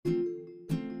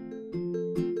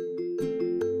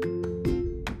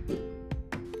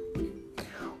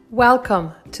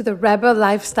Welcome to the Rebel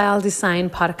Lifestyle Design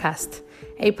Podcast,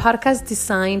 a podcast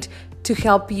designed to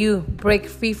help you break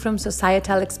free from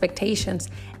societal expectations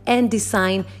and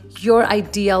design your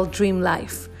ideal dream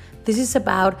life. This is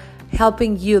about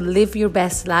helping you live your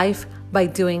best life by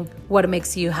doing what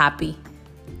makes you happy.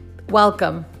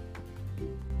 Welcome.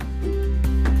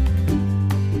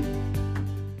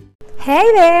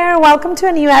 Hey there, welcome to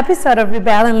a new episode of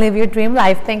Rebel and Live Your Dream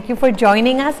Life. Thank you for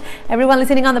joining us. Everyone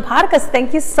listening on the podcast,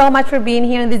 thank you so much for being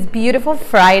here on this beautiful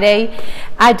Friday.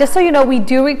 Just so you know, we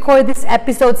do record these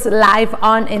episodes live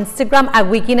on Instagram a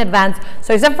week in advance.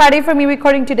 So it's a Friday for me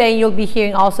recording today, and you'll be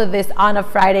hearing also this on a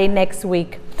Friday next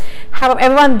week. How about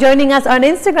everyone joining us on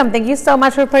Instagram? Thank you so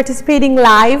much for participating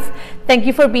live. Thank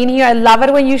you for being here. I love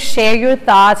it when you share your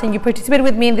thoughts and you participate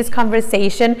with me in this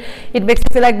conversation. It makes me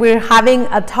feel like we're having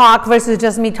a talk versus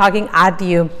just me talking at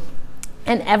you.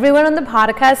 And everyone on the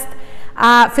podcast,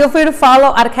 feel free to follow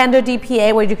Arcando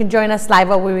DPA, where you can join us live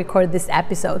while we record these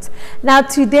episodes. Now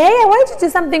today I wanted to do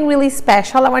something really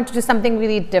special. I wanted to do something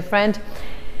really different.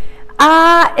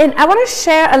 And I want to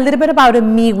share a little bit about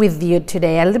me with you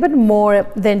today, a little bit more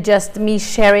than just me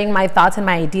sharing my thoughts and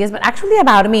my ideas, but actually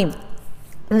about me.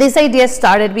 This idea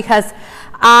started because,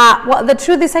 the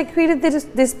truth is I created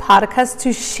this podcast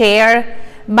to share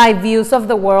my views of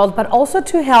the world, but also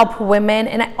to help women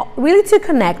and really to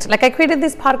connect. Like, I created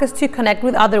this podcast to connect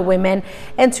with other women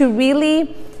and to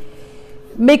really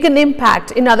make an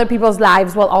impact in other people's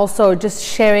lives while also just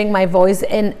sharing my voice.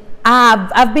 And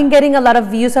I've been getting a lot of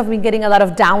views. I've been getting a lot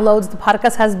of downloads. The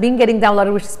podcast has been getting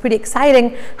downloaded, which is pretty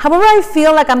exciting. However, I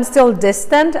feel like I'm still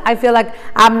distant. I feel like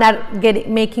I'm not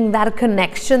making that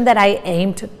connection that I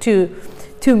aimed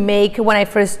to make when I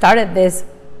first started this.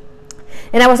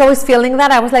 And I was always feeling that.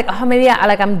 I was like, oh, maybe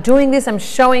I'm doing this. I'm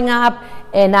showing up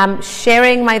and I'm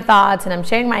sharing my thoughts and I'm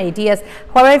sharing my ideas.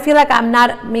 However, I feel like I'm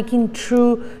not making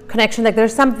true connection. Like,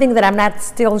 there's something that I'm not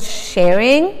still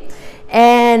sharing.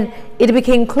 And it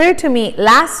became clear to me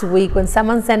last week when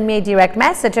someone sent me a direct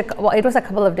message. Well, it was a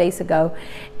couple of days ago,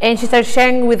 and she started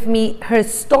sharing with me her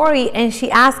story, and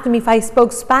she asked me if I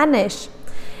spoke Spanish.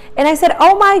 And I said,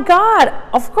 oh my God,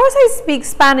 of course I speak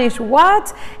Spanish.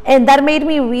 What? And that made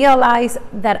me realize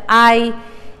that I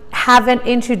haven't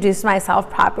introduced myself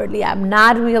properly. I'm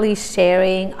not really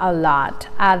sharing a lot.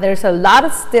 There's a lot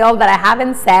still that I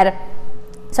haven't said.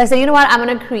 So I said, you know what, I'm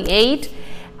going to create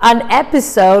an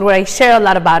episode where I share a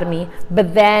lot about me.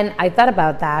 But then I thought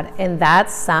about that, and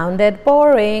that sounded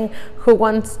boring. Who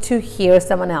wants to hear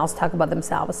someone else talk about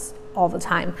themselves all the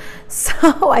time?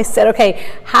 So I said, okay,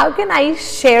 how can I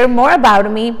share more about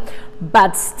me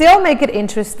but still make it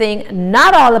interesting,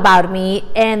 not all about me,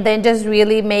 and then just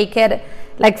really make it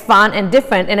like fun and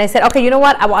different? And I said, okay, you know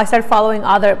what, I started following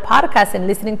other podcasts and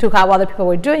listening to how other people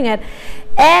were doing it,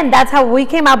 and that's how we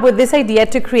came up with this idea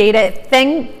to create a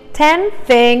 10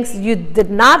 things you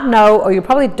did not know or you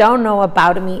probably don't know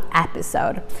about me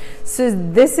episode. So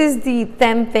this is the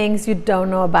 10 things you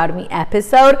don't know about me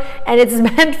episode, and it's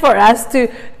meant for us to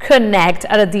connect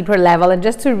at a deeper level and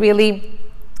just to really,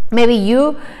 maybe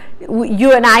you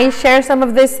and I share some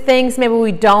of these things, maybe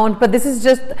we don't, but this is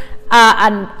just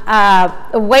a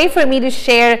way for me to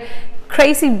share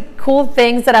crazy cool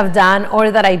things that I've done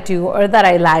or that I do or that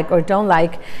I like or don't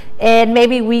like, and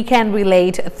maybe we can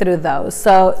relate through those.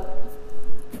 So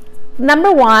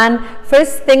number one,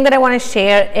 first thing that I want to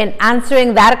share in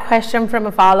answering that question from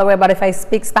a follower about if I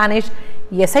speak Spanish,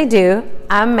 yes I do.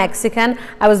 I'm Mexican.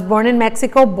 I was born in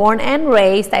Mexico, born and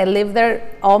raised. I lived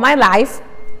there all my life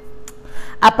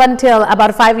up until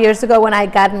about 5 years ago when I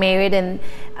got married and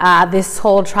this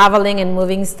whole traveling and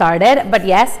moving started. But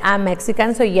yes, I'm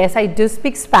Mexican, so yes, I do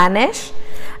speak Spanish.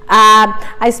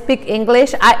 I speak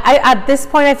English. I at this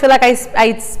point I feel like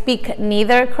I speak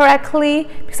neither correctly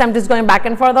because I'm just going back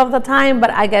and forth all the time, but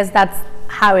I guess that's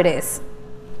how it is.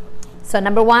 So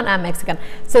number one, I'm Mexican.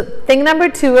 So thing number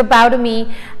two about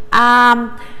me,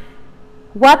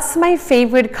 what's my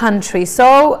favorite country?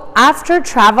 So after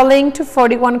traveling to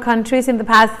 41 countries in the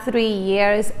past 3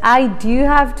 years, I do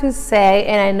have to say,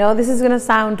 and I know this is going to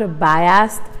sound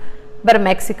biased, but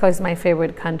Mexico is my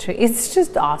favorite country. It's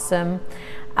just awesome.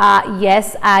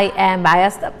 Yes, I am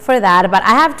biased for that, but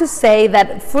I have to say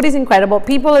that food is incredible.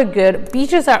 People are good.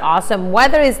 Beaches are awesome.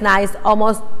 Weather is nice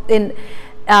almost in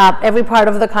every part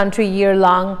of the country year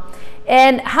long.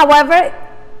 And however,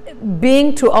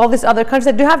 being to all these other countries,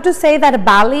 I do have to say that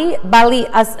Bali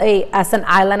as an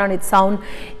island on its own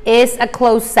is a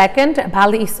close second.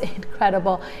 Bali is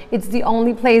incredible. It's the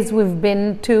only place we've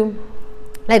been to,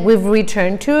 like we've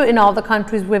returned to in all the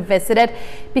countries we've visited,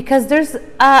 because there's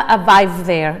a vibe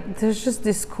there. There's just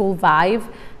this cool vibe.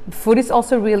 Food is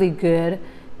also really good.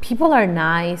 People are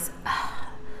nice.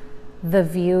 The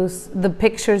views, the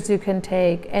pictures you can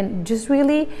take, and just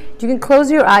really, you can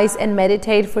close your eyes and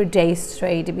meditate for days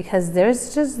straight because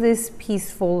there's just this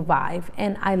peaceful vibe,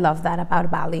 and I love that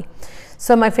about Bali.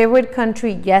 So my favorite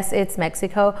country, yes, it's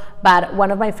Mexico, but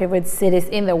one of my favorite cities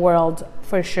in the world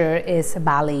for sure is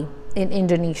Bali in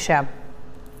Indonesia.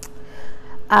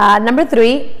 Number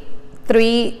three,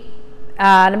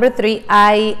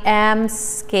 I am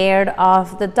scared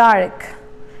of the dark.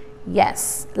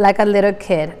 Yes, like a little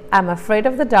kid. I'm afraid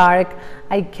of the dark.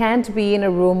 I can't be in a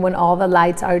room when all the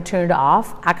lights are turned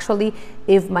off. Actually,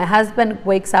 if my husband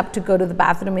wakes up to go to the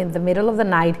bathroom in the middle of the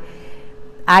night,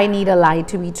 I need a light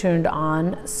to be turned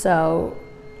on. So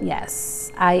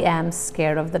yes, I am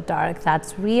scared of the dark.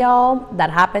 That's real. That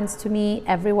happens to me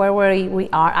everywhere where we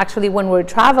are. Actually, when we're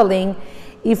traveling,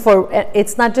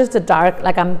 it's not just the dark,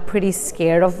 like I'm pretty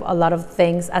scared of a lot of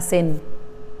things, as in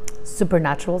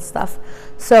supernatural stuff.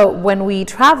 So when we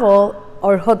travel,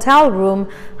 our hotel room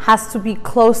has to be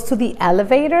close to the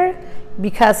elevator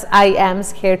because I am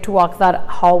scared to walk that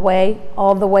hallway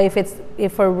all the way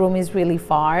if our room is really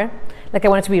far. Like I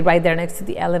want it to be right there next to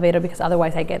the elevator because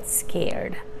otherwise I get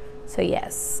scared. So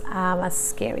yes, I'm a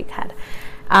scary cat.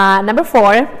 Number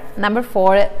four,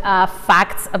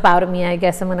 facts about me, I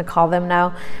guess I'm gonna call them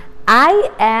now.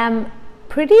 I am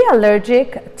pretty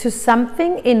allergic to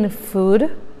something in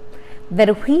food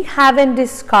that we haven't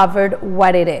discovered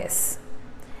what it is.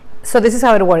 So this is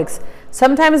how it works.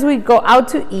 Sometimes we go out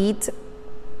to eat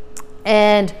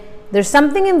and there's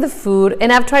something in the food,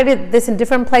 and I've tried this in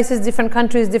different places, different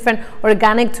countries, different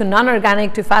organic to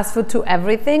non-organic to fast food to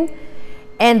everything.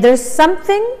 And there's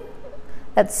something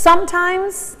that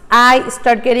sometimes I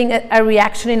start getting a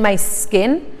reaction in my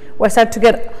skin where I start to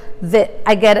get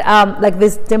like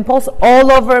these dimples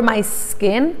all over my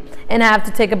skin, and I have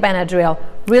to take a Benadryl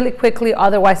really quickly,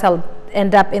 otherwise I'll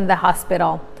end up in the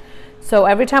hospital. So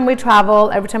every time we travel,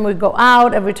 every time we go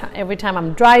out, every time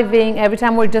I'm driving, every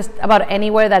time we're just about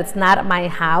anywhere that's not my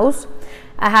house,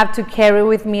 I have to carry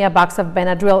with me a box of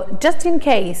Benadryl just in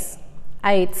case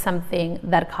I eat something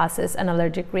that causes an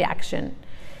allergic reaction.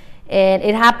 And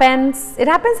it happens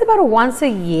about once a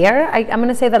year. I'm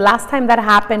gonna say the last time that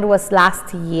happened was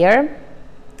last year.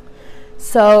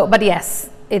 So, but yes,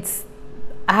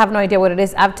 I have no idea what it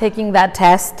is. I'm taking that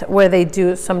test where they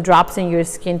do some drops in your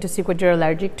skin to see what you're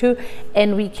allergic to,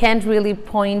 and we can't really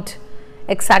point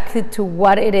exactly to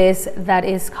what it is that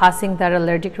is causing that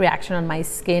allergic reaction on my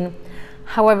skin.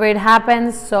 However, it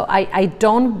happens, so I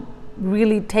don't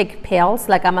really take pills.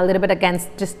 Like I'm a little bit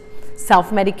against just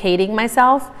self-medicating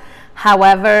myself.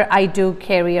 However, I do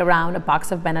carry around a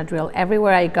box of Benadryl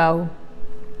everywhere I go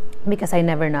because I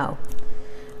never know.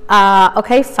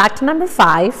 Okay, fact number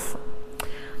 5.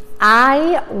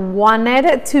 I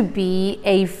wanted to be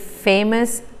a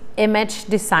famous image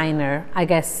designer, I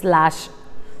guess,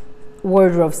 /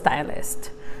 wardrobe stylist.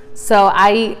 So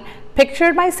I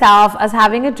pictured myself as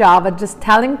having a job of just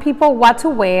telling people what to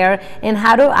wear and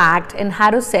how to act and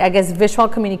how to say, I guess, visual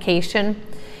communication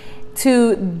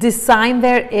to design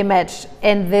their image.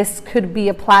 And this could be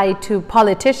applied to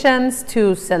politicians,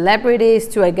 to celebrities,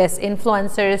 to, I guess,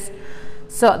 influencers.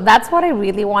 So that's what I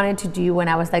really wanted to do when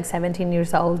I was like 17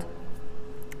 years old.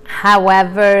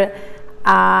 However,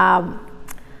 I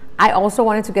also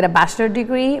wanted to get a bachelor's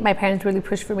degree. My parents really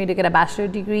pushed for me to get a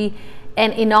bachelor's degree.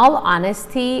 And in all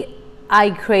honesty, I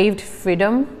craved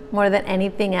freedom more than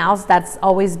anything else. That's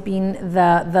always been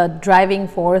the driving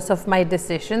force of my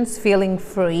decisions, feeling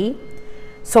free.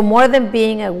 So more than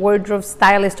being a wardrobe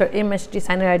stylist or image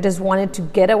designer, I just wanted to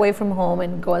get away from home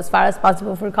and go as far as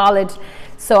possible for college.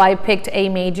 So I picked a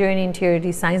major in interior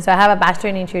design. So I have a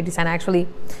bachelor in interior design. I actually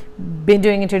been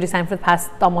doing interior design for the past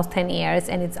almost 10 years,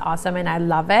 and it's awesome and I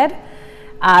love it.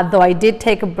 Though I did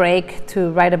take a break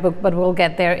to write a book, but we'll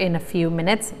get there in a few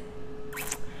minutes.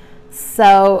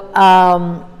 So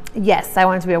yes, I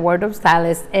wanted to be a wardrobe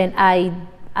stylist, and I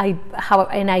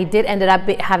did ended up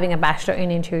having a bachelor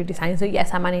in interior design. So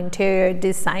yes, I'm an interior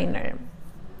designer.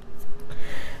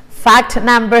 Fact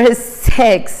number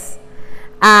 6.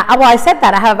 Well, I said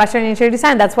that I have a bachelor in interior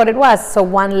design. That's what it was. So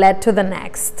one led to the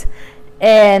next.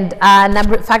 And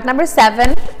fact number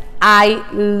 7. I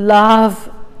love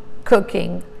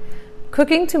cooking.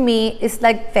 Cooking to me is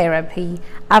like therapy.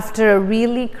 After a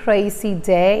really crazy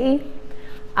day,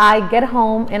 I get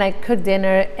home and I cook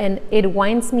dinner and it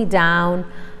winds me down.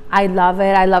 I love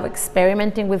it. I love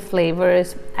experimenting with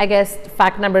flavors. I guess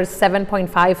fact number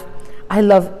 7.5, I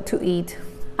love to eat.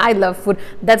 I love food.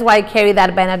 That's why I carry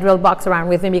that Benadryl box around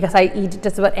with me, because I eat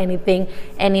just about anything,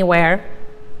 anywhere.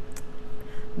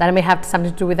 That may have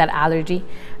something to do with that allergy.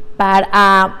 But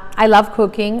I love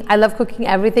cooking. I love cooking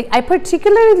everything. I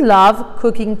particularly love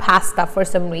cooking pasta for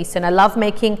some reason. I love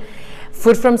making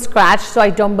food from scratch, so I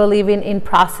don't believe in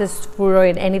processed food or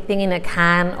in anything in a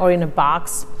can or in a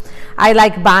box. I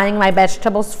like buying my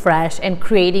vegetables fresh and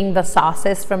creating the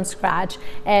sauces from scratch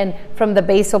and from the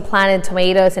basil plant and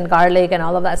tomatoes and garlic and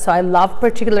all of that. So I love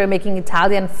particularly making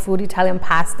Italian food, Italian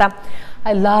pasta.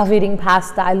 I love eating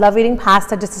pasta. I love eating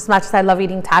pasta just as much as I love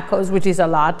eating tacos, which is a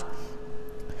lot.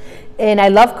 And I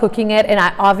love cooking it, and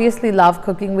I obviously love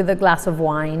cooking with a glass of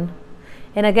wine.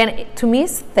 And again, to me,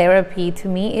 it's therapy. To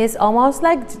me, it's almost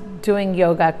like doing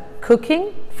yoga.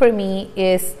 Cooking, for me,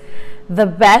 is the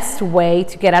best way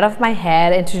to get out of my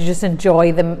head and to just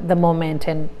enjoy the moment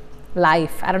and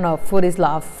life. I don't know, food is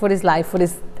love, food is life, food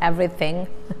is everything.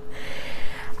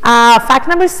 Fact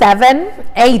number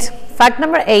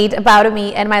 8 about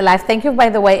me and my life. Thank you, by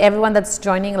the way, everyone that's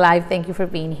joining live. Thank you for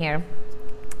being here.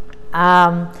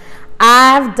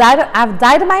 I've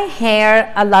dyed my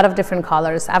hair a lot of different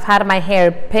colors. I've had my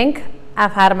hair pink,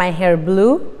 I've had my hair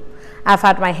blue, I've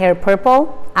had my hair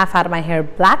purple, I've had my hair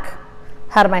black,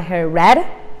 had my hair red.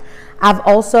 I've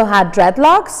also had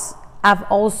dreadlocks. I've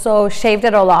also shaved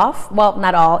it all off. Well,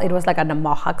 not all, it was like a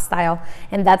mohawk style,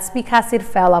 and that's because it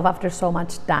fell off after so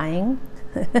much dyeing.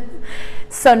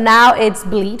 So now it's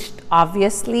bleached,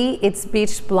 obviously. It's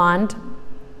bleached blonde.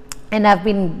 And I've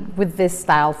been with this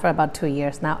style for about 2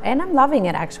 years now, and I'm loving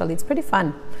it actually. It's pretty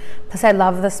fun because I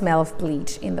love the smell of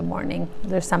bleach in the morning.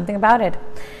 There's something about it.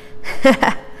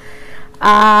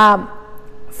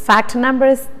 Fact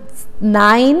number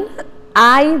 9,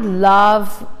 I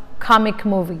love comic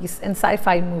movies and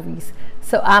sci-fi movies.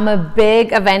 So I'm a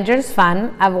big Avengers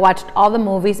fan. I've watched all the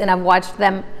movies, and I've watched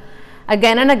them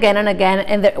again and again and again,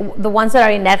 and the ones that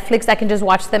are in Netflix, I can just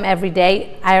watch them every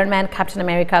day. Iron Man, Captain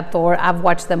America, Thor, I've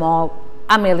watched them all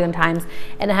a million times,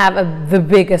 and I have the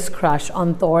biggest crush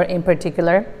on Thor in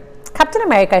particular. Captain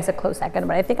America is a close second,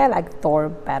 but I think I like Thor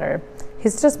better.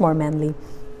 He's just more manly.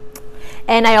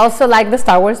 And I also like the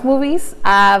Star Wars movies.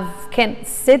 I can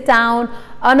sit down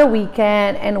on a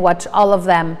weekend and watch all of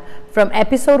them from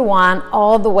episode 1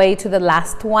 all the way to the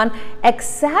last one,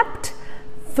 except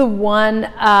the one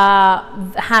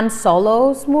Han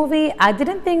Solo's movie. I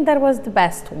didn't think that was the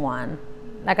best one.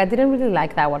 Like, I didn't really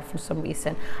like that one for some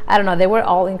reason. I don't know, they were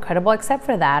all incredible except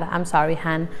for that. I'm sorry,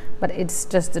 Han, but it's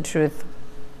just the truth.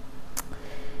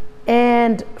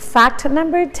 And fact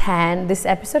number 10, this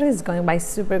episode is going by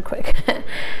super quick.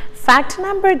 Fact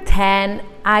number 10,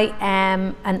 I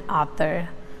am an author.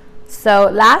 So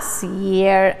last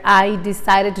year, I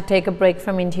decided to take a break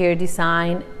from interior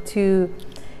design to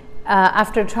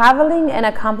after traveling and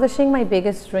accomplishing my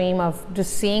biggest dream of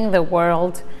just seeing the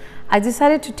world, I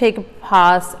decided to take a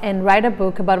pause and write a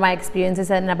book about my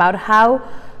experiences and about how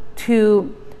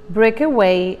to break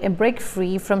away and break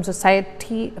free from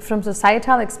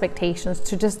societal expectations,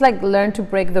 to just like learn to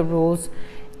break the rules,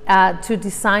 to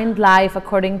design life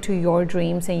according to your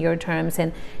dreams and your terms,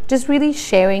 and just really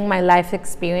sharing my life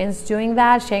experience doing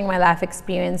that, sharing my life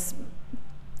experience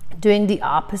doing the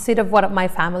opposite of what my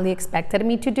family expected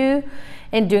me to do,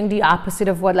 and doing the opposite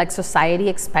of what like society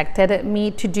expected me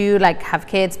to do, like have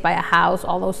kids, buy a house,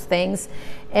 all those things,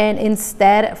 and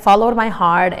instead followed my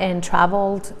heart and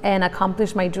traveled and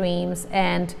accomplished my dreams.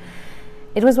 And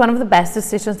it was one of the best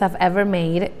decisions I've ever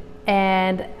made,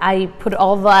 and I put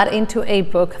all that into a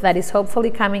book that is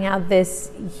hopefully coming out this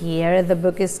year. The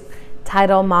book is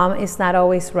titled Mom is Not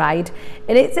Always Right,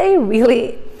 and it's a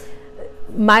really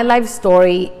my life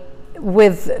story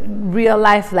with real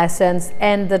life lessons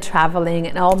and the traveling,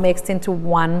 and all mixed into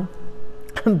one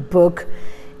book.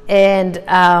 And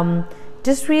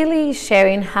just really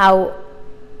sharing how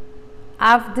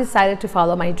I've decided to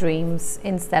follow my dreams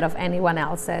instead of anyone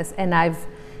else's, and I've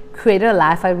created a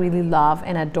life I really love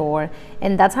and adore.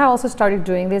 And that's how I also started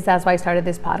doing this. That's why I started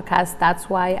this podcast. That's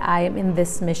why I am in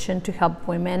this mission to help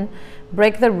women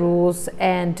break the rules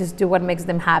and just do what makes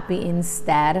them happy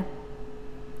instead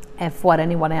of what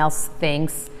anyone else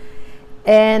thinks.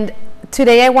 And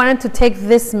today I wanted to take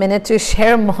this minute to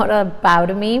share more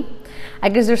about me. I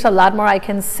guess there's a lot more I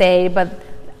can say, but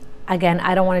again,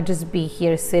 I don't want to just be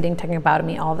here sitting talking about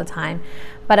me all the time.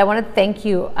 But I want to thank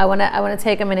you. I want to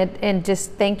take a minute and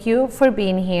just thank you for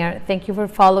being here. Thank you for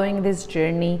following this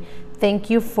journey. Thank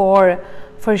you for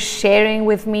sharing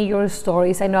with me your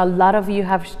stories. I know a lot of you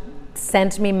have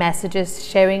sent me messages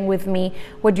sharing with me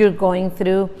what you're going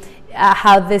through,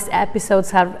 how these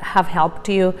episodes have helped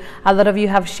you. A lot of you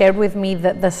have shared with me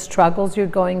the struggles you're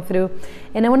going through,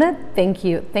 and I want to thank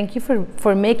you. Thank you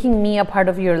for making me a part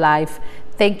of your life.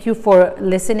 Thank you for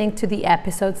listening to the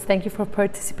episodes. Thank you for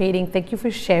participating. Thank you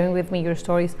for sharing with me your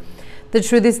stories. The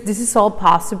truth is, this is all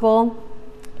possible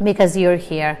because you're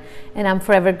here, and I'm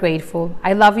forever grateful.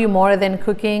 I love you more than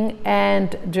cooking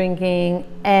and drinking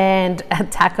and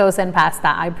tacos and pasta.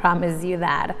 I promise you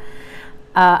that.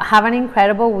 Have an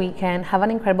incredible weekend.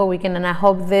 And I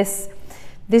hope this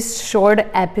short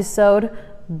episode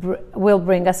will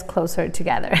bring us closer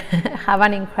together. Have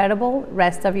an incredible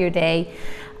rest of your day.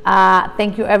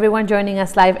 Thank you everyone joining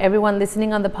us live, everyone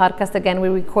listening on the podcast. Again, we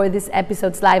record these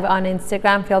episodes live on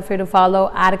Instagram. Feel free to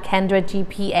follow at Kendra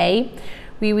GPA.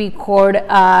 We record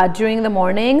during the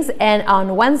mornings, and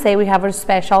on Wednesday we have our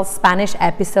special Spanish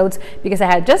episodes, because I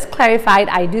had just clarified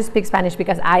I do speak Spanish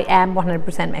because I am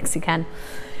 100% Mexican.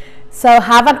 So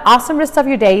have an awesome rest of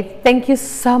your day. Thank you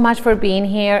so much for being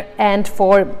here and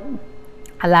for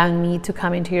allowing me to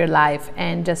come into your life,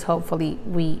 and just hopefully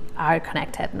we are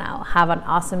connected now. Have an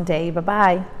awesome day.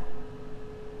 Bye-bye.